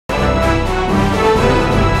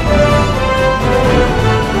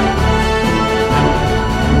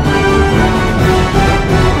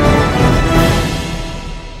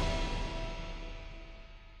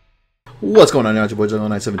What's going on, y'all? It's your boy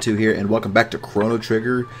Juggalo972 here, and welcome back to Chrono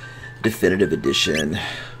Trigger Definitive Edition.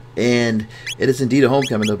 And it is indeed a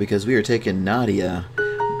homecoming, though, because we are taking Nadia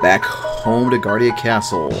back home to Guardia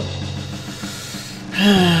Castle.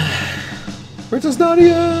 Princess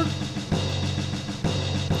Nadia!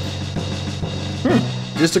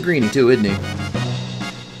 Just a greenie, too, isn't he?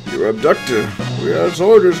 Your abductor. We had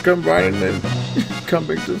soldiers coming and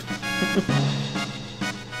coming to...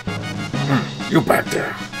 You back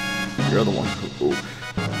there. You're the one.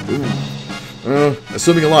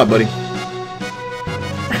 Assuming a lot, buddy.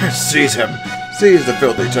 Seize him. Seize the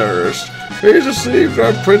filthy terrorist. He's deceived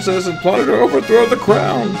our princess and plotted to overthrow the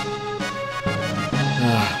crown.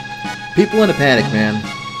 People in a panic, man.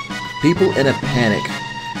 People in a panic.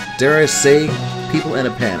 Dare I say, people in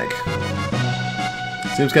a panic.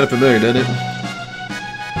 Seems kind of familiar, doesn't it?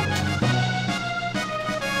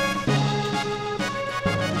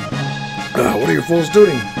 What are your fools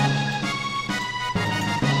doing?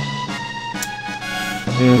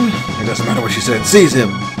 It doesn't matter what she said. Seize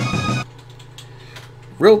him.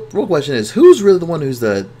 Real question is, who's really the one who's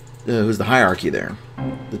the hierarchy there?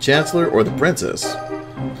 The Chancellor or the Princess?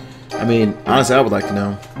 I mean, honestly, I would like to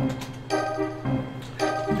know.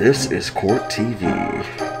 This is Court TV.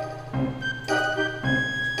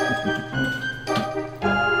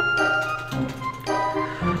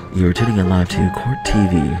 You're tuning in live to Court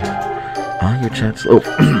TV. Your Chancellor. Oh,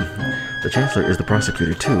 the Chancellor is the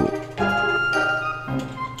prosecutor too.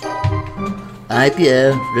 I,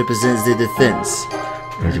 Pierre, represents the defense.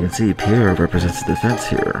 As you can see, Pierre represents the defense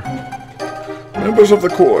here. Members of the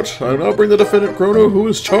court, I now bring the defendant Chrono, who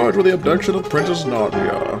is charged with the abduction of Princess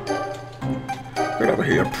Nadia. Get over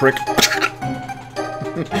here, prick.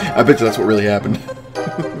 I bet you that's what really happened.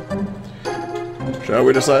 Shall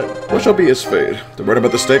we decide? What shall be his fate? To burn him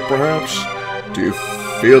at the stake, perhaps? Do you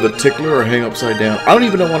feel the tickler or hang upside down? I don't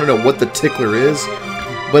even want to know what the tickler is,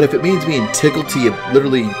 but if it means being tickled till you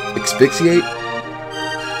literally asphyxiate,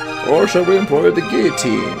 or shall we employ the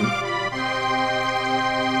guillotine?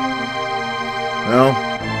 Well,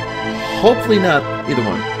 hopefully not either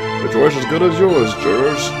one. The choice is good as yours,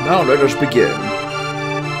 jurors. Now let us begin.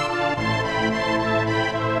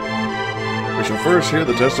 We shall first hear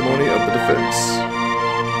the testimony of the defense.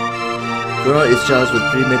 Chrono is charged with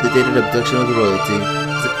premeditated abduction of the royalty.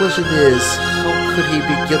 The question is, how could he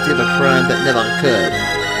be guilty of a crime that never occurred?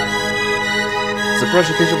 The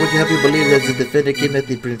prosecution would have you believe that the defendant kidnapped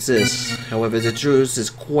the princess. However, the truth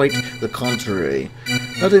is quite the contrary.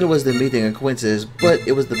 Not only was the meeting a coincidence, but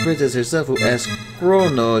it was the princess herself who asked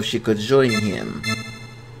Chrono if she could join him.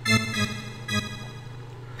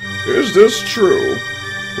 Is this true?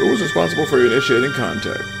 Who was responsible for initiating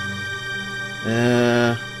contact?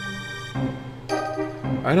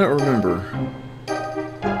 I don't remember.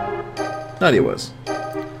 Nadia was.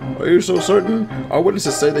 Are you so certain? Our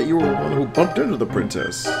witnesses say that you were the one who bumped into the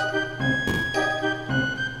princess.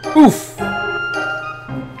 Oof!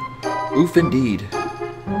 Oof indeed.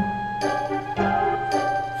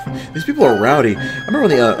 These people are rowdy. I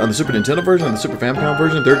remember on the Super Nintendo version and the Super Famicom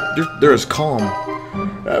version, they're as calm.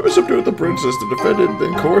 Having subdued the princess, the defendant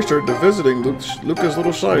then coerced her into visiting Luca's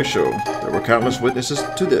little sideshow. There were countless witnesses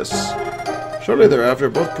to this. Shortly thereafter,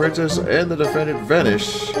 both princess and the defendant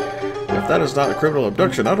vanished. If that is not a criminal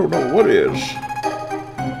abduction, I don't know what is.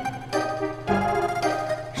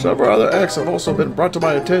 Several other acts have also been brought to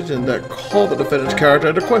my attention that call the defendant's character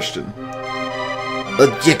into question.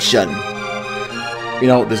 Objection. You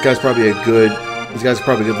know, this guy's probably a good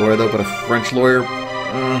lawyer though, but a French lawyer,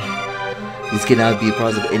 This cannot be a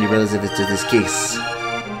positive any relative to this case.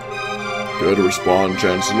 Good to respond,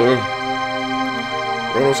 Chancellor.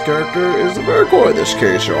 Chrono's character is the very core of this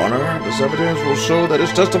case, Your Honor. This evidence will show that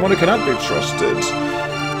his testimony cannot be trusted.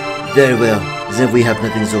 Very well. Then we have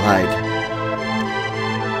nothing to hide.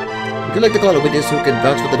 Would you like to call a witness who can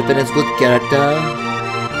vouch for the defendant's good character?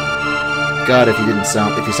 God, if he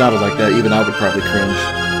sounded like that, even I would probably cringe.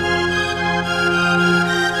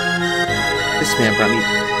 This man brought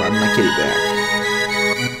my kitty back.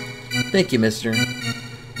 Thank you, mister.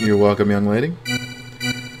 You're welcome, young lady.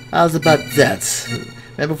 How's about that?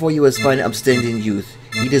 And before you was fine upstanding youth.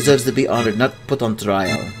 He deserves to be honored, not put on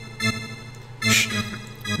trial. Shh.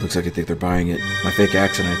 Looks like I think they're buying it. My fake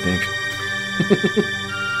accent, I think.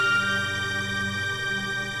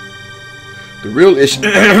 The real issue...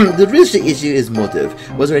 The real issue is motive.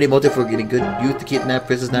 Was there any motive for getting good youth to kidnap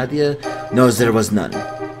Princess Nadia? No, there was none.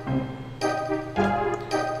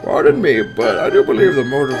 Pardon me, but I do believe the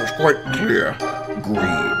motive was quite clear.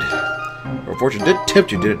 Greed. Her fortune did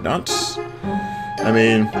tempt you, did it not? I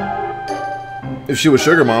mean, if she was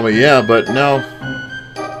Sugar Mama, yeah, but now...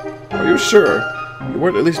 Are you sure? You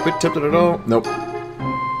weren't at least a bit tempted at all? Nope.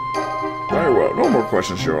 Very well. No more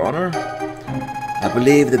questions, Your Honor. I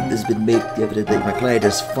believe that it has been made evident that my client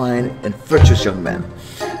is fine and virtuous young man.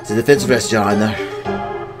 The defense rests, Your Honor.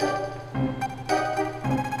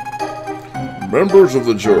 Members of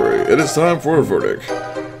the jury, it is time for a verdict.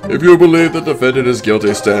 If you believe the defendant is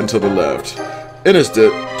guilty, stand to the left.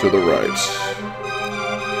 Innocent to the right.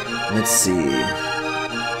 Let's see.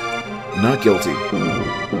 Not guilty.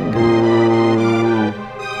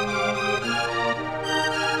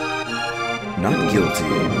 Not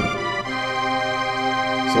guilty.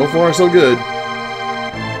 So far, so good.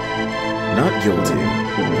 Not guilty.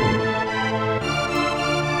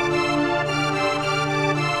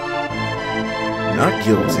 Not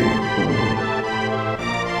guilty.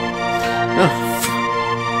 Ah.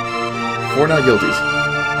 4 not guilties.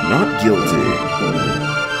 Not guilty.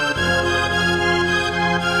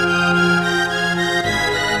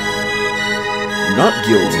 Not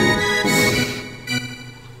guilty.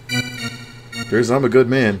 Appears I'm a good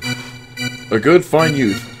man. A good, fine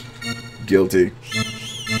youth. Guilty.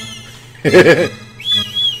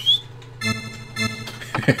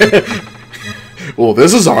 Well,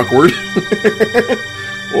 this is awkward.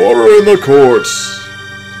 Order in the courts.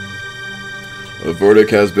 A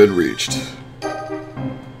verdict has been reached.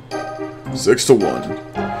 6-1.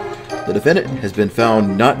 The defendant has been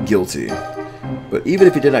found not guilty. But even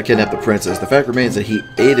if he did not kidnap the princess, the fact remains that he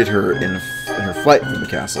aided her in her flight from the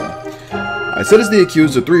castle. I sentence the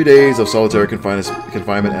accused to 3 days of solitary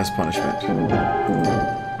confinement as punishment.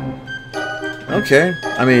 Okay.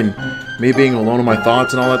 I mean, me being alone with my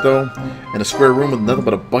thoughts and all that, though, in a square room with nothing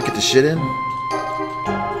but a bucket to shit in?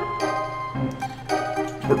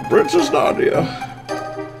 For Princess Nadia.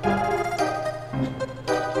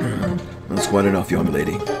 That's quite enough, young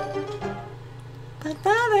lady. But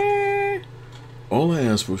father... All I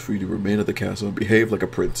asked was for you to remain at the castle and behave like a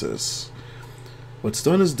princess. What's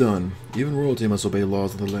done is done. Even royalty must obey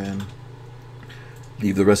laws of the land.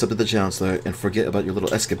 Leave the rest up to the Chancellor and forget about your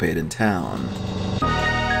little escapade in town.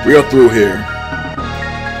 We are through here.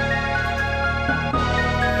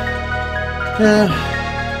 Yeah.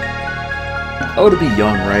 Oh, to be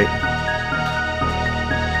young, right?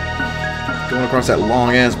 Going across that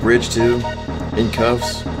long-ass bridge, too. In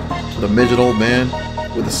cuffs. With a midget old man.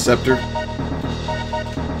 With a scepter.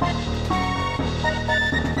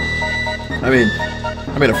 I mean,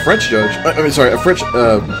 a French judge. A French,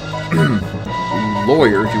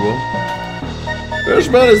 lawyer, if you will. This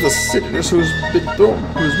man is the citizen who's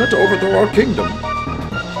meant to overthrow our kingdom.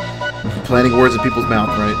 Planting words in people's mouth,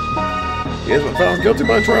 right? He has been found guilty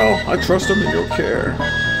by trial. I trust him in your care.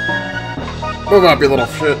 Move up, you little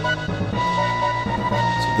shit.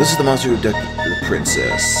 So this is the monster who abducted the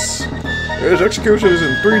princess. His execution is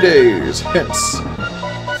in 3 days. Hence,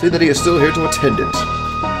 see that he is still here to attend it.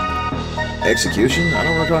 Execution? I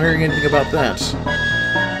don't recall hearing anything about that.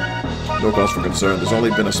 No cause for concern. There's only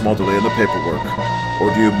been a small delay in the paperwork.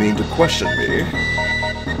 Or do you mean to question me?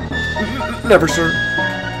 Never, sir.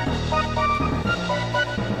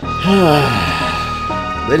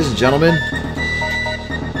 Ladies and gentlemen,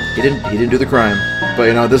 he didn't do the crime. But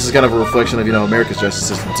you know, this is kind of a reflection of, you know, America's justice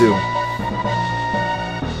system too.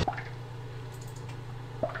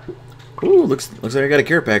 Ooh, looks like I got a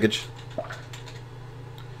care package.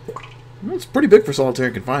 Well, it's pretty big for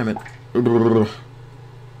solitary confinement.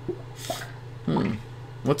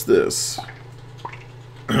 What's this?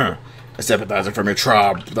 A sympathizer from your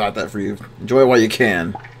tribe. Thought that for you. Enjoy it while you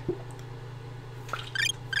can.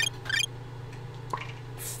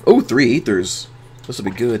 Oh, 3 ethers. This will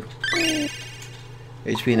be good.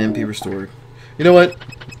 HP and MP restored. You know what?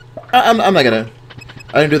 I'm not gonna.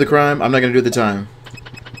 I didn't do the crime. I'm not gonna do the time.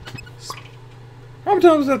 How many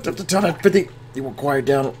times do I have to tell that 50? You will quiet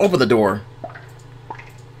down. Open the door.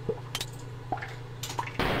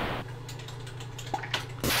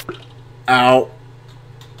 Ow.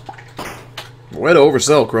 Way to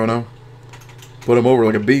oversell, Chrono. Put him over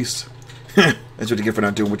like a beast. That's what you get for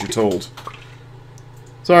not doing what you're told.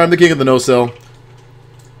 Sorry, I'm the king of the no-sell.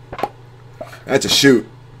 That's a shoot.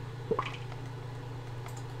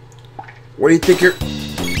 What do you think you're...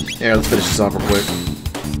 Here, let's finish this off real quick.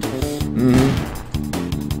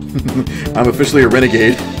 I'm officially a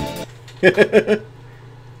renegade.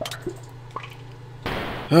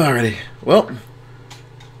 Alrighty. Well,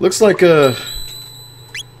 looks like the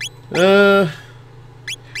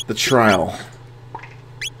trial.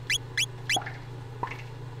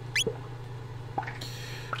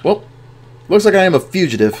 Well, looks like I am a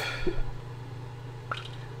fugitive.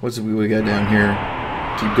 What's we got down here?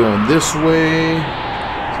 Keep going this way.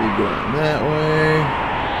 Keep going that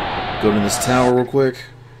way. Go to this tower real quick.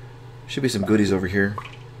 Should be some goodies over here.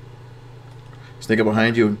 Sneak up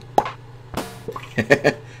behind you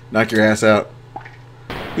and knock your ass out.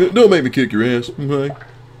 Don't make me kick your ass. Okay.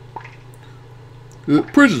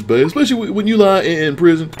 Prison's bad, especially when you lie in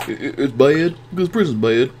prison. It's bad because prison's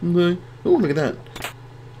bad. Okay. Oh, look at that.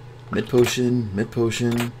 Mid potion,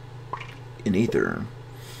 in ether.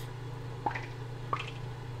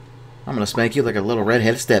 I'm gonna spank you like a little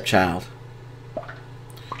redheaded stepchild.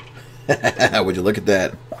 Would you look at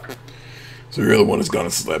that? So you're the one that's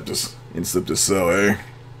gonna slap this and slip this cell, eh?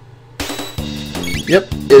 Yep,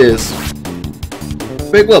 it is.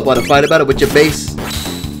 Big Welp, wanna fight about it with your base?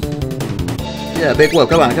 Yeah, Big Welp,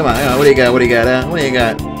 come on. What do you got? What do you got, huh? What do you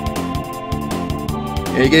got?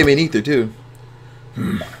 Yeah, you gave me an ether, too.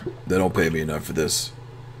 They don't pay me enough for this.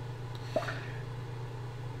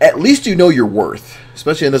 At least you know your worth,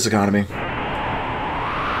 especially in this economy.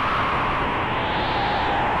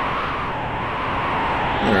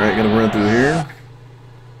 Alright, gonna run through here.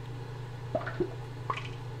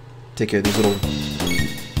 Take care of these little...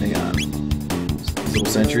 Hang on. These little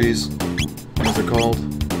sentries. What they're called.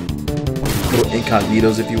 Little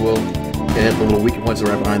incognitos, if you will. Okay, the little weak points are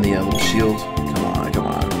right behind the little shield. Come on, come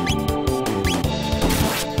on.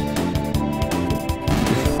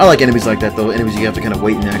 I like enemies like that, though. Enemies you have to kind of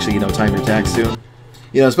wait and actually, time your attacks to.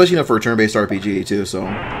 Especially, for a turn-based RPG, too, so...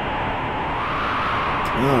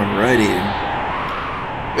 Alrighty.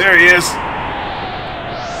 There he is!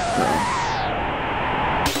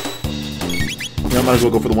 I might as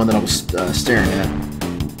well go for the one that I was staring at.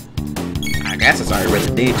 I guess it's all you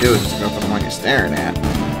really need, too, is just go for the one you're staring at.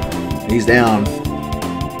 He's down.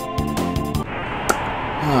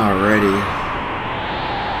 Alrighty.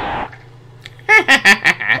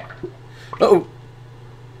 Uh-oh!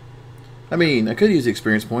 I mean, I could use the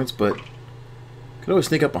experience points, but I could always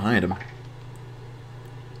sneak up behind him.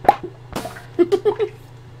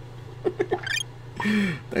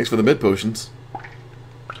 Thanks for the mid potions.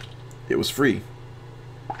 It was free.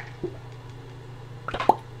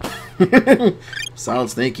 Solid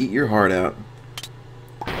Snake, eat your heart out.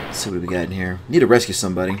 Let's see what we got in here. Need to rescue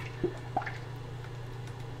somebody.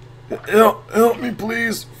 Help me,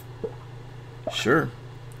 please. Sure.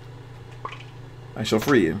 I shall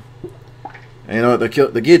free you. And the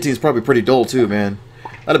guillotine's probably pretty dull too, man.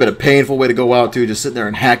 That'd have been a painful way to go out too, just sitting there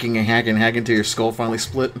and hacking till your skull finally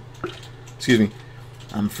split. Excuse me.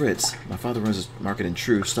 I'm Fritz. My father runs a market in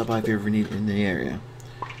True. Stop by if you ever need in the area.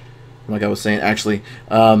 Like I was saying, actually,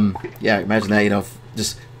 yeah, imagine that,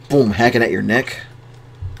 just boom, hacking at your neck.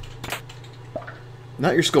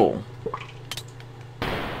 Not your skull.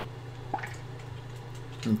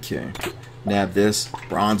 Okay. Nab this.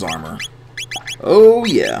 Bronze armor. Oh,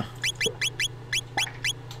 yeah.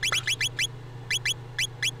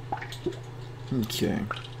 Okay.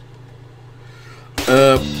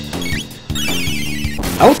 I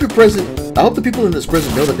hope I hope the people in this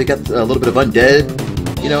prison know that they got a little bit of undead,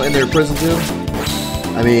 in their prison too.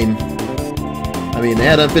 I mean, they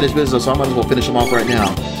had unfinished business, so I might as well finish them off right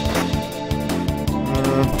now.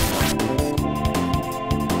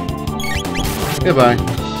 Goodbye.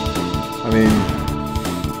 I mean,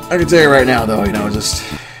 I can tell you right now, though,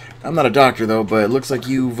 I'm not a doctor, though, but it looks like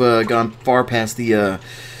you've gone far past the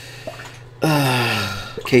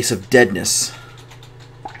case of deadness.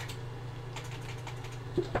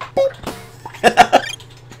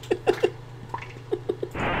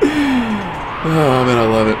 Oh, man, I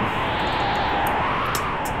love it.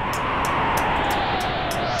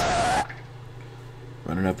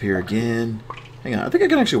 Running up here again. Hang on, I think I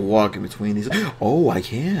can actually walk in between these. Oh, I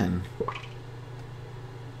can.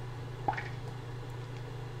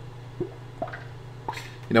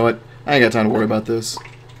 You know what? I ain't got time to worry about this.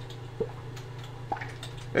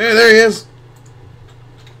 Hey, there he is.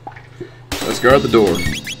 Let's guard the door.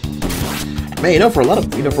 Man, for a lot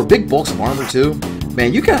of, for big bulks of armor too.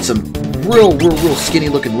 Man, you got some real skinny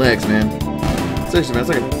looking legs, man. Seriously, man, it's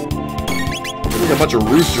like a bunch of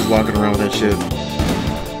roosters walking around with that shit.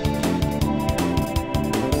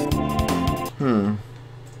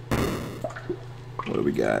 What do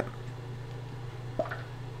we got?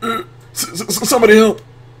 Somebody help!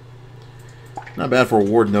 Not bad for a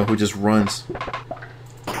warden though, who just runs.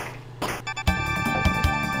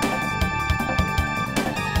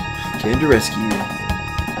 Came to rescue you.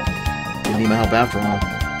 Didn't need my help after all.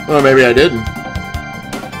 Well, maybe I didn't.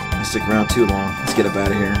 I stick around too long. Let's get up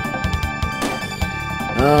out of here.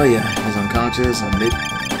 Oh yeah, he's unconscious. I'm mid.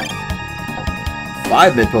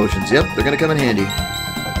 5 mid potions. Yep, they're gonna come in handy.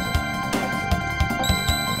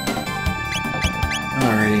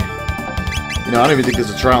 Alrighty. I don't even think this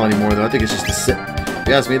is a trial anymore, though. I think it's just a if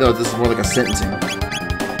you ask me, though, this is more like a sentencing.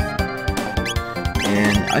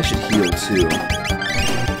 And I should heal too.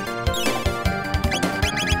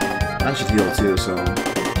 So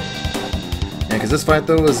yeah, because this fight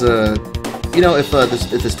though is you know, if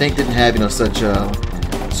this tank didn't have, you know, such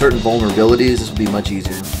certain vulnerabilities, this would be much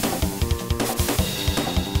easier.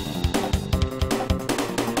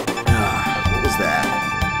 What was that?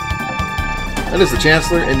 That is the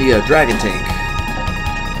Chancellor and the Dragon Tank.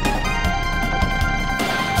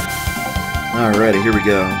 Alrighty, here we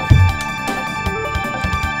go.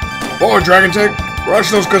 Forward, Dragon Tank!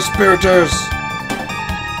 Rush those conspirators!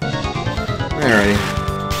 Alrighty.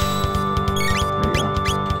 There you go.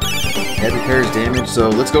 Head repairs damage, so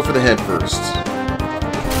let's go for the head first.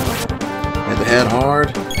 Hit the head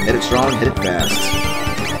hard, hit it strong, hit it fast.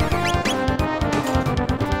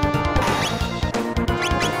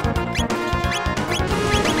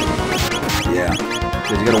 Yeah,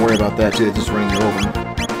 because you gotta worry about that too, it's just running you over.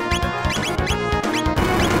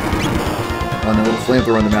 Oh, and a little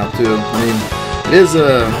flamethrower in the mouth too. I mean, it is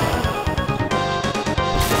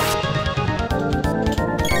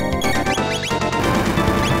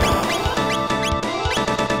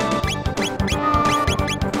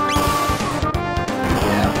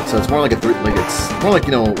so it's more like it's more like,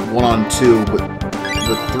 you know, 1-on-2 with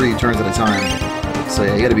 3 turns at a time. So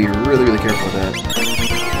yeah, you gotta be really, really careful with that.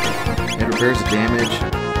 It repairs the damage.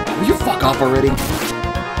 Will you fuck off already?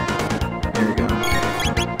 There we go.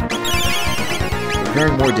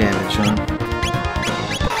 Repairing more damage, huh?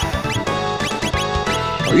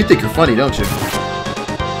 Oh, you think you're funny, don't you?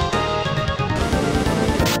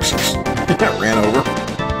 That ran over.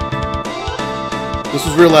 This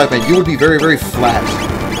was real life, man. You would be very, very flat.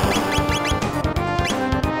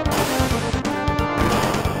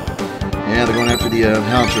 Yeah, they're going after the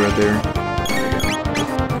Howitzer right there.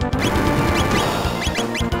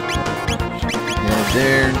 Yeah,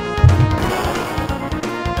 there.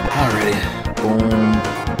 Alrighty. Boom.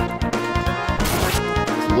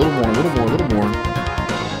 A little more, a little more, a little more.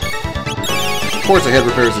 Of course, the head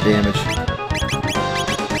repairs the damage.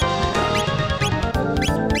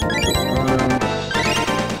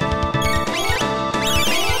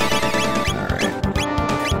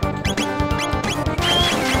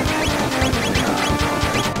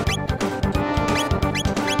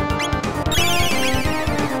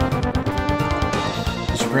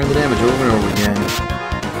 The damage over and over again.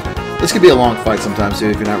 This could be a long fight sometimes too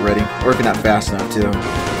if you're not ready, or if you're not fast enough too. You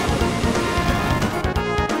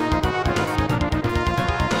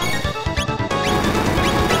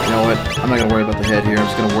know what? I'm not gonna worry about the head here. I'm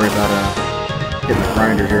just gonna worry about hitting the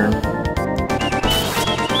grinder here.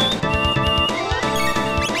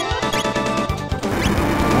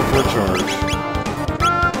 One for a charge.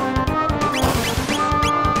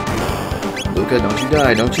 Luca, don't you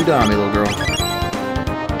die! Don't you die, my little girl.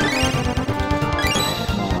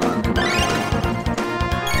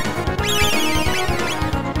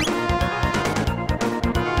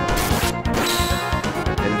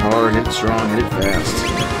 Hard, hit it strong, hit it fast.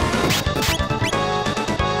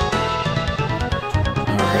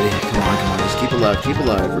 Alrighty, come on, just keep alive, keep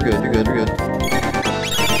alive. We're good, you're good, you're good.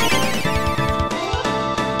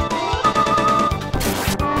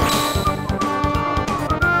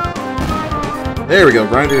 There we go,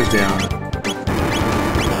 grinder is down.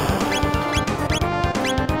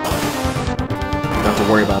 Don't have to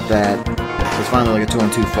worry about that. So it's finally like a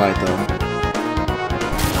 2-on-2 fight though.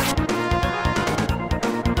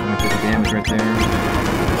 Damage right there.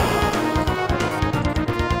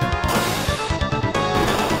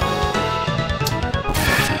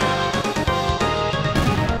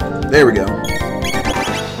 There we go.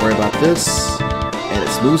 Worry about this, and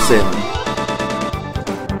it's smooth sailing.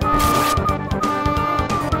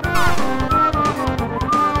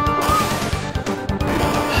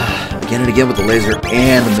 Again and again with the laser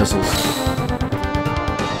and the missiles.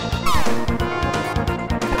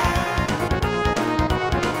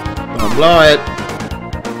 Blow it.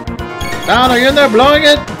 Down, are you in there blowing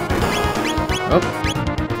it? Oh.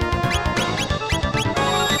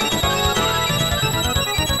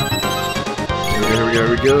 Here we go, here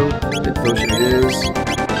we go. Mid potion it is.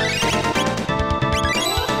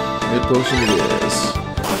 Mid potion it is.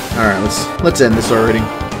 Alright, let's end this already.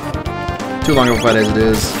 Too long of a fight as it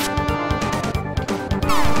is.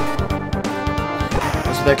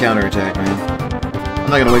 What's with that counter attack, man? I'm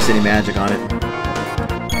not gonna waste any magic on it.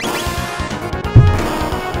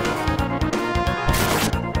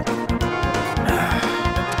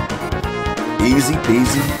 Easy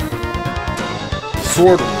peasy.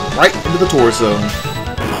 Sword right into the torso.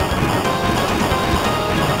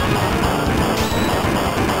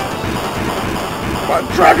 My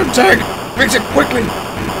dragon tank! Fix it quickly!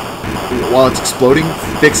 While it's exploding,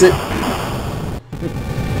 fix it.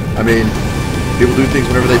 I mean, people do things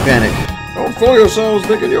whenever they panic. Don't fool yourselves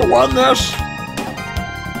thinking you'll win this.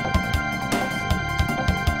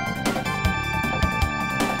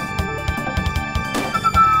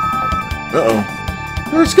 Uh-oh.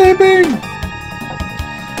 They're escaping!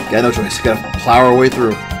 Got no choice. Gotta plow our way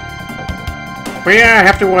through. We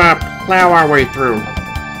have to plow our way through.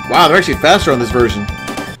 Wow, they're actually faster on this version.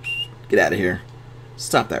 Get out of here.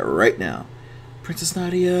 Stop that right now. Princess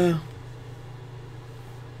Nadia.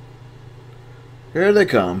 Here they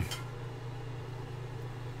come.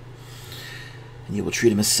 And you will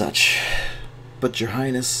treat him as such. But your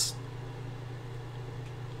highness...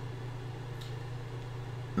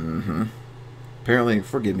 Apparently,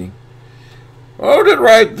 forgive me. Hold it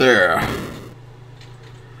right there.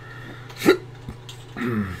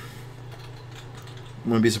 Wouldn't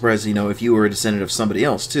be surprised, you know, if you were a descendant of somebody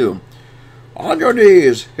else, too. On your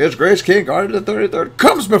knees, His Grace King Arthur the 33rd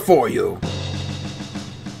comes before you.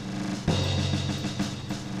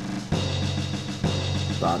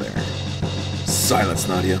 Father. Silence,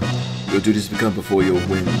 Nadia. Your duties become before your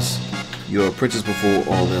whims. You are a princess before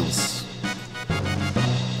all else.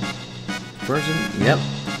 Virgin? Yep.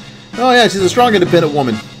 Oh yeah, she's a strong, independent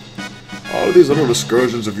woman. All of these little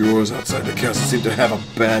excursions of yours outside the castle seem to have a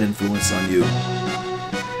bad influence on you.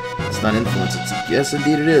 It's not influence, it's... Yes,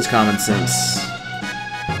 indeed it is common sense.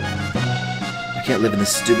 I can't live in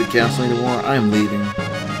this stupid castle anymore. I am leaving.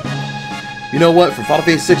 You know what? For Final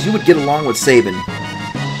Fantasy 6, you would get along with Sabin.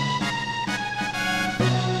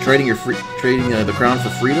 Trading the crown for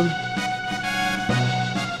freedom?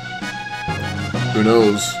 Who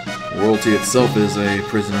knows? Royalty itself is a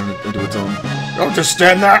prison unto its own. Don't just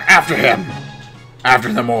stand there after him.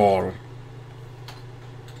 After them all.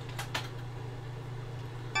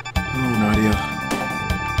 Oh, Nadia.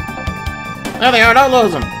 There they are, don't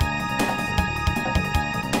lose them.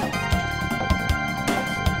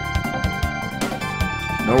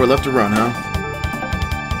 Nowhere left to run, huh?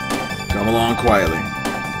 Come along quietly.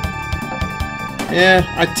 Yeah,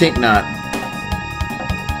 I think not.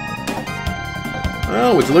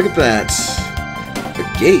 Oh, would you look at that? A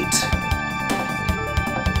gate.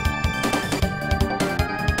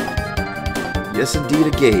 Yes, indeed,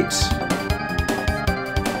 a gate.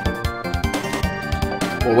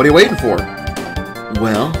 Well, what are you waiting for?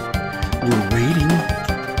 Well, we're waiting.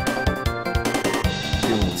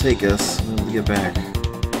 It will take us when we get back.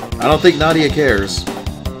 I don't think Nadia cares.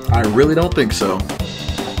 I really don't think so.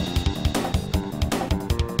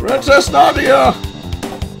 Princess Nadia!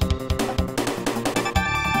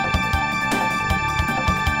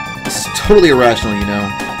 This is totally irrational, you know.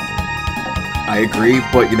 I agree,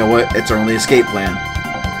 but you know what? It's our only escape plan.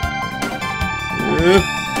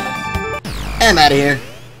 I'm out of here.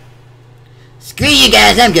 Screw you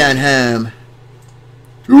guys, I'm going home.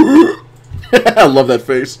 I love that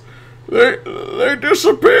face. They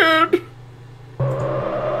disappeared.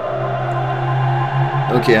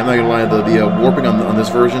 Okay, I'm not gonna lie. The warping on this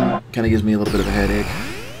version kind of gives me a little bit of a headache.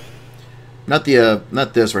 Not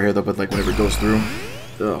this right here though, but like whenever it goes through.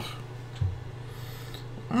 Ugh.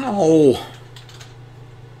 Ow.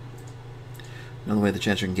 Another way the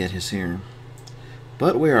Chancellor can get his here.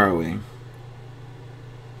 But where are we?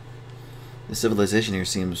 The civilization here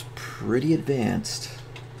seems pretty advanced.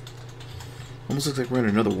 Almost looks like we're in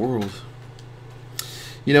another world.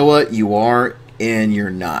 You know what? You are and you're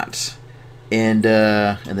not. And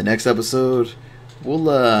in the next episode,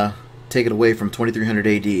 we'll take it away from 2300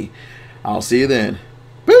 AD. I'll see you then.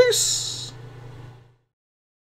 Peace!